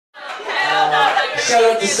Shout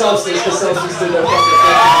out to Substance, because Substance did their fucking thing.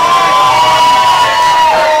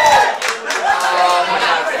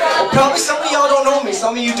 Probably some of y'all don't know me,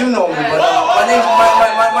 some of you do know me, but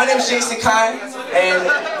my name's Jason Kai, and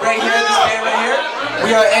right here, this band right here,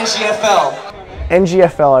 we are NGFL.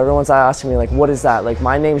 NGFL, everyone's asking me, like, what is that? Like,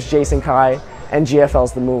 my name's Jason Kai, NGFL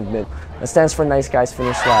is the movement. It stands for Nice Guys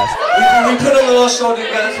Finish Last. We put a little show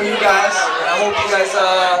together for you guys, and I hope you guys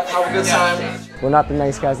have a good time. We're not the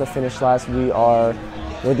nice guys that finish last, we're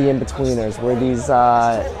the in-betweeners. We're these, you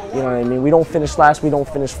know what I mean? We don't finish last, we don't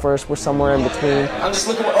finish first, we're somewhere in between. I'm just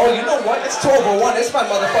looking, oh, you know what? It's 12:01, it's my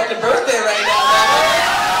motherfucking birthday right now, man.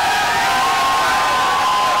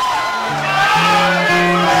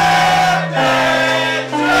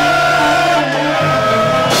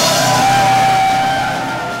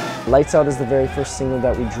 Lights Out is the very first single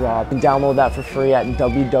that we dropped. You can download that for free at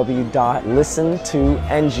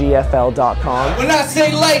www.listentoNGFL.com. When I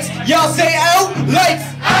say lights, y'all say out. Lights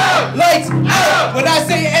out. Lights out. When I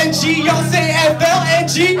say NG, y'all say FL.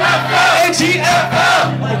 NG.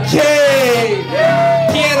 NGFL. Okay.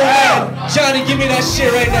 Piano man, Johnny, give me that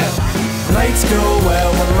shit right now. Lights go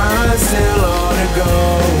well when mine's still on the go.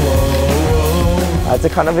 I had to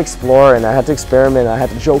kind of explore and I had to experiment, I had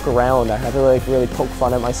to joke around, I had to like really poke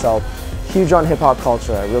fun at myself. Huge on hip hop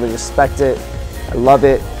culture, I really respect it, I love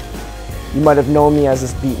it. You might have known me as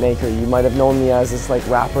this beat maker, you might have known me as this like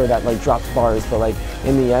rapper that like drops bars, but like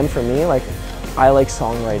in the end for me, like I like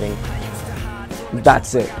songwriting.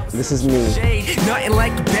 That's it. This is me. Nothing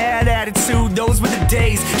like a bad attitude, those were the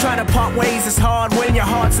days. Trying to part ways is hard when your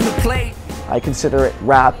heart's in the plate. I consider it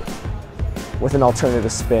rap with an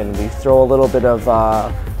alternative spin. We throw a little bit of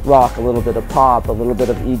rock, a little bit of pop, a little bit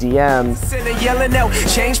of EDM. Yelling out,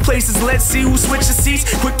 change places, let's see who switches seats,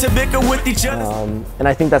 quick to bicker with each other. And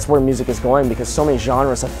I think that's where music is going because so many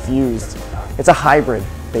genres have fused. It's a hybrid,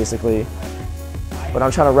 basically. But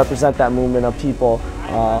I'm trying to represent that movement of people.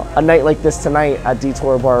 A night like this tonight at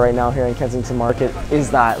Detour Bar right now here in Kensington Market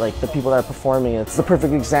is that, like the people that are performing, it's the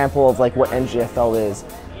perfect example of like what NGFL is.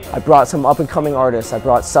 I brought some up-and-coming artists. I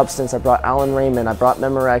brought Substance. I brought Alan Raymond. I brought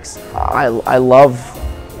Memorex. I love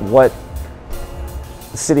what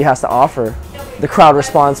the city has to offer. The crowd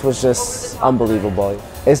response was just unbelievable.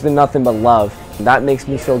 It's been nothing but love. That makes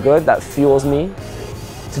me feel good. That fuels me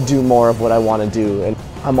to do more of what I want to do. And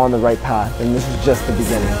I'm on the right path, and this is just the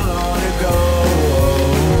beginning.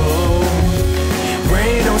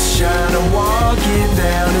 Rain or shine, I'm walking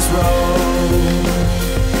down this road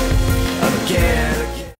again.